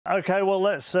OK, well,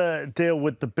 let's deal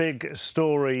with the big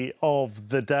story of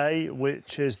the day,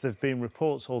 which is there have been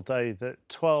reports all day that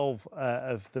 12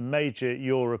 of the major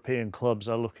European clubs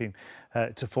are looking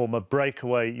to form a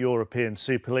breakaway European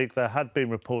Super League. There had been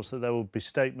reports that there would be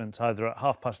statements either at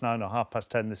 9:30 or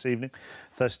 10:30 this evening.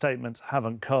 Those statements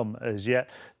haven't come as yet.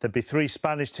 There'd be 3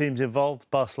 Spanish teams involved: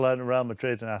 Barcelona, Real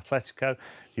Madrid and Atletico,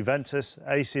 Juventus,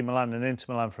 AC Milan and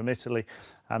Inter Milan from Italy,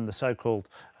 and the so-called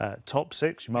top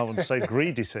 6, you might want to say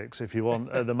greedy 6 if you want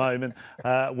at the moment,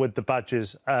 with the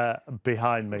badges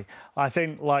behind me. I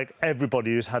think, like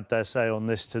everybody who's had their say on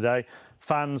this today,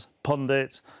 fans,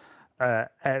 pundits,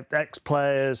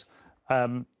 ex-players,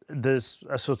 there's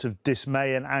a sort of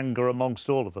dismay and anger amongst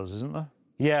all of us, isn't there?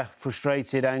 Yeah,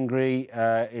 frustrated, angry.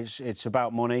 It's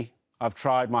about money. I've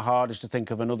tried my hardest to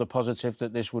think of another positive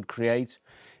that this would create.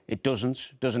 It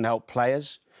doesn't. It doesn't help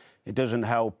players. It doesn't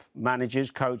help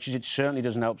managers, coaches. It certainly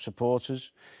doesn't help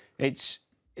supporters. It's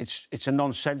a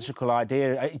nonsensical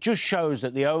idea. It just shows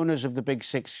that the owners of the big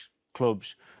 6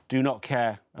 clubs do not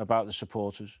care about the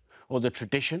supporters or the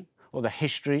tradition or the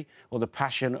history or the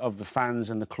passion of the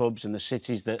fans and the clubs and the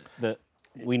cities that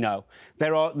we know.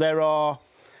 There are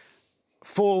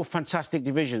 4 fantastic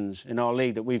divisions in our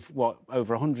league that we've,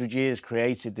 over 100 years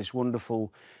created this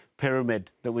wonderful pyramid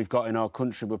that we've got in our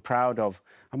country we're proud of.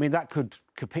 I mean, that could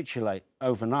capitulate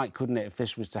overnight, couldn't it, if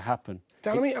this was to happen?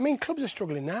 Dan, I mean, clubs are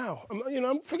struggling now. You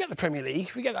know, forget the Premier League,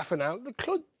 forget that for now.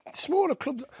 The smaller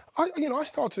clubs, I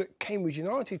started at Cambridge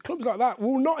United. Clubs like that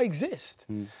will not exist.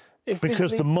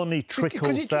 Because the money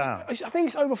trickles down. I think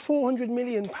it's over £400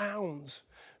 million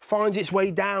finds its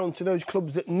way down to those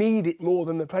clubs that need it more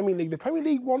than the Premier League. The Premier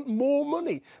League want more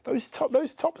money. Those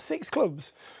top 6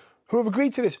 clubs who have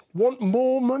agreed to this want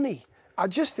more money. I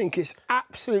just think it's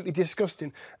absolutely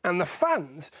disgusting. And the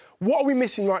fans, what are we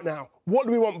missing right now? What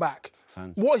do we want back?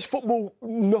 Fans. What is football?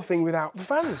 Nothing without the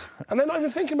fans. And they're not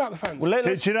even thinking about the fans. Well, do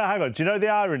you know, hang on, do you know the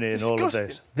irony in all of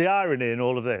this? The irony in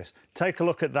all of this. Take a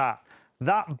look at that.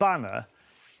 That banner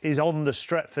is on the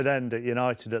Stretford end at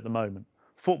United at the moment.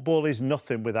 Football is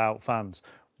nothing without fans,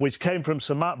 which came from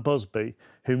Sir Matt Busby,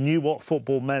 who knew what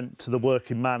football meant to the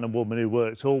working man and woman who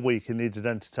worked all week and needed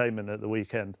entertainment at the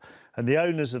weekend. And the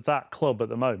owners of that club at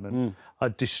the moment are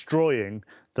destroying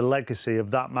the legacy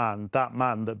of that man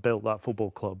that built that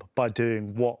football club by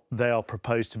doing what they are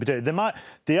proposed to be doing.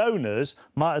 The owners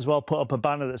might as well put up a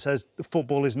banner that says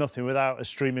football is nothing without a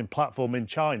streaming platform in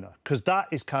China, because that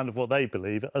is kind of what they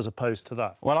believe, as opposed to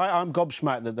that. Well, I'm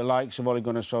gobsmacked that the likes of Ole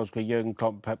Gunnar Solskjaer, Jurgen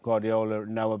Klopp, Pep Guardiola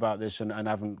know about this and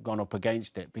haven't gone up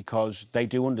against it, because they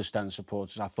do understand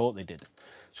supporters. I thought they did.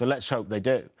 So let's hope they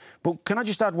do. But can I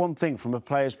just add one thing from a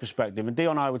player's perspective? And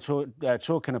Dion and I were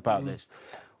talking about this.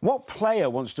 What player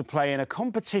wants to play in a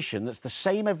competition that's the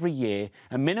same every year,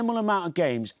 a minimal amount of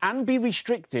games, and be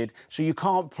restricted so you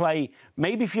can't play,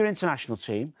 maybe for your international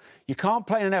team, you can't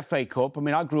play in an FA Cup. I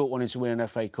mean, I grew up wanting to win an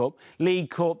FA Cup.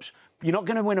 League Cups, you're not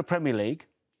going to win a Premier League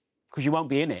because you won't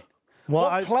be in it. Well,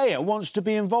 what player wants to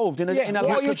be involved in a...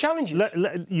 What are your challenges?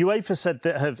 UEFA said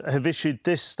that have issued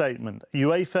this statement.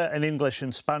 UEFA and English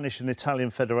and Spanish and Italian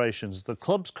federations, the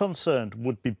clubs concerned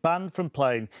would be banned from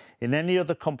playing in any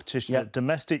other competition at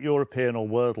domestic, European or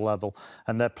world level,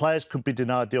 and their players could be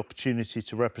denied the opportunity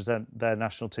to represent their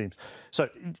national teams. So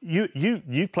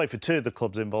you've played for 2 of the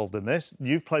clubs involved in this.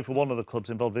 You've played for 1 of the clubs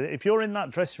involved in it. If you're in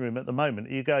that dressing room at the moment,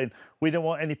 are you going, we don't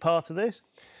want any part of this?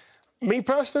 Me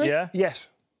personally? Yeah. Yes.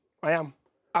 I am.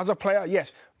 As a player,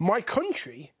 yes. My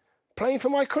country, playing for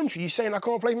my country, you're saying I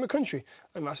can't play for my country?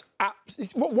 And that's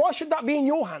why should that be in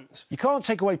your hands? You can't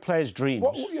take away players' dreams.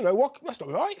 That's not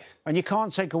right. And you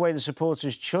can't take away the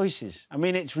supporters' choices. I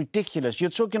mean, it's ridiculous. You're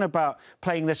talking about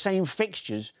playing the same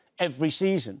fixtures every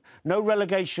season. No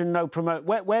relegation, no promote.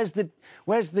 Where's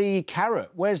the carrot?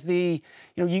 Where's the...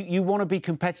 You want to be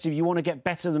competitive. You want to get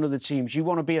better than other teams. You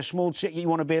want to be a small team. You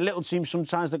want to be a little team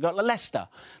sometimes that got Leicester.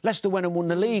 Leicester went and won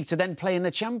the league to then play in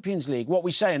the Champions League. What we're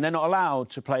saying, they're not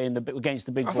allowed to play against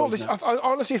the big boys. I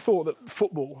honestly thought that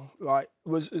football,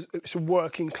 it's a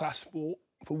working class sport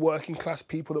for working class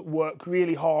people that work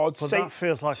really hard. But that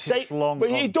feels like it's long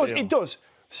gone. It does.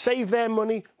 Save their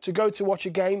money to go to watch a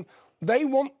game. They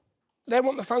want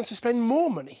the fans to spend more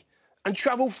money and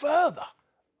travel further.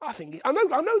 I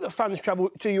know that fans travel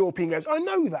to European games. I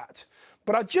know that.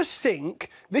 But I just think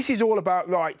this is all about,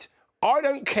 right, I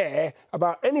don't care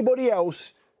about anybody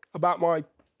else about my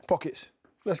pockets.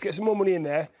 Let's get some more money in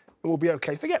there and we'll be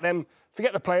OK. Forget them,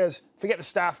 forget the players, forget the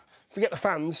staff, forget the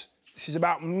fans. This is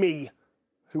about me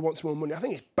who wants more money. I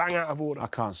think it's bang out of order. I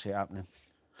can't see it happening.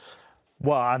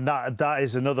 Well, and that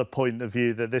is another point of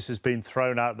view, that this has been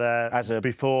thrown out there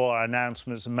before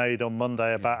announcements are made on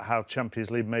Monday about how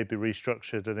Champions League may be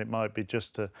restructured, and it might be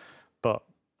just to... But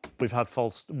we've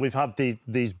had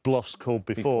these bluffs called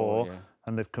before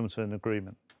and they've come to an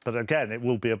agreement. But again, it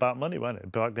will be about money, won't it?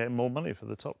 About getting more money for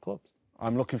the top clubs.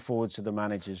 I'm looking forward to the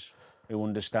managers who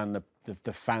understand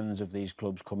the fans of these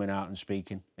clubs coming out and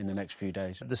speaking in the next few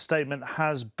days. The statement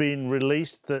has been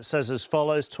released that says as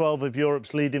follows: 12 of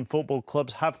Europe's leading football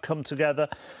clubs have come together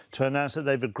to announce that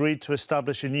they've agreed to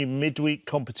establish a new midweek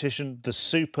competition, the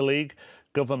Super League,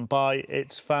 governed by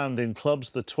its founding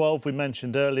clubs. The 12 we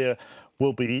mentioned earlier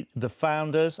will be the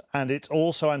founders, and it's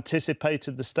also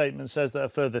anticipated, the statement says, that a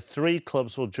further 3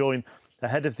 clubs will join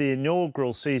ahead of the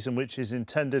inaugural season, which is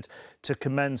intended to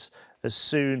commence as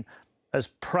soon as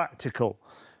practical.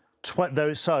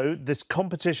 So this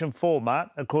competition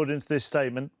format, according to this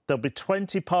statement, there'll be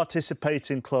 20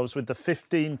 participating clubs with the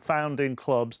 15 founding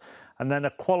clubs, and then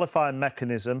a qualifying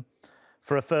mechanism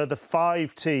for a further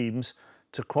 5 teams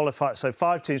to qualify. So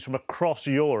 5 teams from across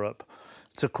Europe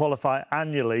to qualify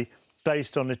annually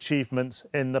based on achievements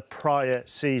in the prior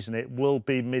season. It will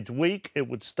be midweek. It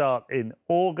would start in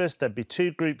August. There'd be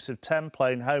 2 groups of 10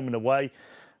 playing home and away,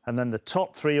 and then the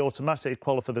top 3 automatically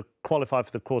qualify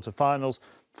for the quarter-finals.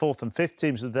 4th and 5th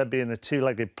teams would then be in a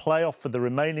 2-legged playoff for the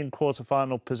remaining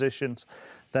quarter-final positions.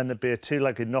 Then there'd be a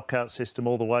 2-legged knockout system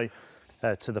all the way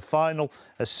to the final.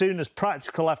 As soon as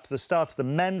practical after the start of the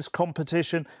men's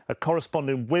competition, a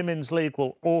corresponding women's league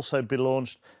will also be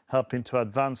launched, helping to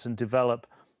advance and develop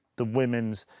the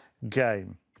women's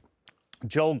game.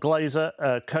 Joel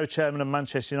Glazer, co-chairman of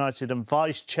Manchester United and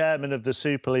vice-chairman of the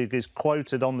Super League, is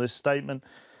quoted on this statement.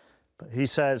 But he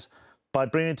says, by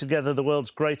bringing together the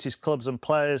world's greatest clubs and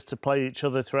players to play each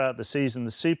other throughout the season, the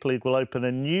Super League will open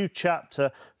a new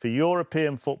chapter for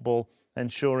European football,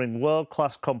 ensuring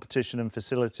world-class competition and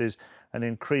facilities and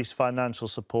increased financial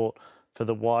support for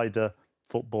the wider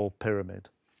football pyramid.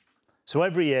 So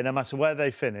every year, no matter where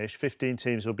they finish, 15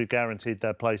 teams will be guaranteed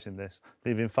their place in this,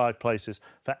 leaving 5 places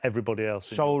for everybody else.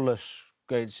 Soulless.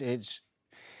 It's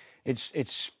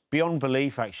beyond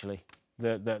belief, actually,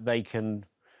 that they can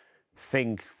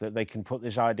think that they can put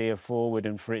this idea forward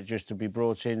and for it just to be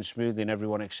brought in smoothly and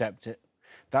everyone accept it.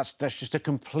 That's just a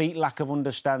complete lack of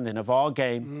understanding of our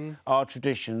game, our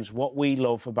traditions, what we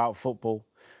love about football,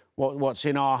 what's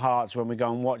in our hearts when we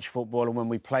go and watch football and when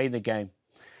we play the game.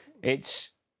 It's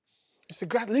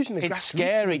losing the it's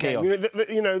scary, Dion.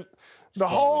 The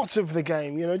heart of the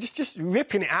game, just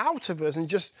ripping it out of us and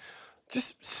just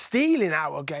stealing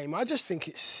our game. I just think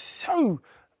it's so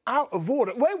out of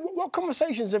order. What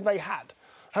conversations have they had?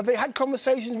 Have they had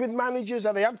conversations with managers?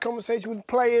 Have they had conversations with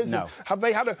players? No. Have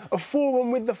they had a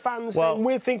forum with the fans saying,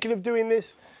 we're thinking of doing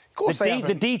this? Of course they haven't.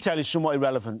 The detail is somewhat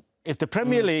irrelevant. If the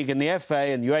Premier League and the FA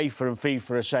and UEFA and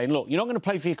FIFA are saying, look, you're not going to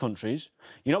play for your countries,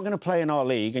 you're not going to play in our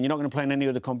league and you're not going to play in any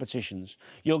other competitions,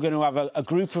 you're going to have a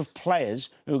group of players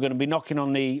who are going to be knocking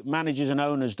on the managers and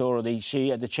owners' door or the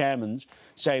chairmans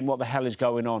saying what the hell is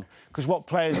going on. Because what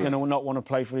player is going to not want to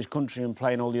play for his country and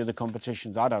play in all the other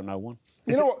competitions? I don't know one.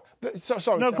 You know what?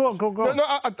 Sorry. No, go on.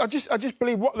 No, I just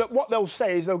believe what they'll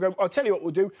say is they'll go, I'll tell you what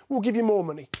we'll do, we'll give you more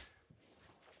money.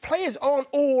 Players aren't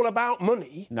all about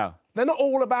money. No. They're not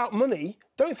all about money.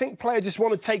 Don't think players just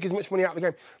want to take as much money out of the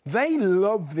game. They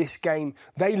love this game.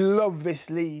 They love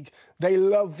this league. They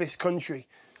love this country.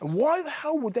 And why the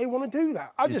hell would they want to do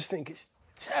that? I just think it's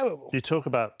terrible. You talk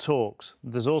about talks.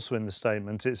 There's also in the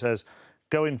statement, it says,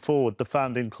 going forward, the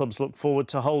founding clubs look forward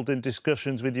to holding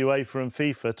discussions with UEFA and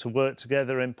FIFA to work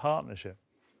together in partnership.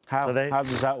 How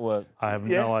does that work? I have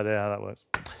no idea how that works.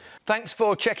 Thanks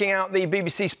for checking out the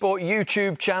BBC Sport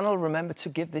YouTube channel. Remember to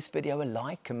give this video a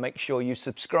like and make sure you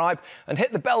subscribe and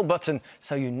hit the bell button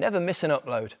so you never miss an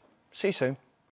upload. See you soon.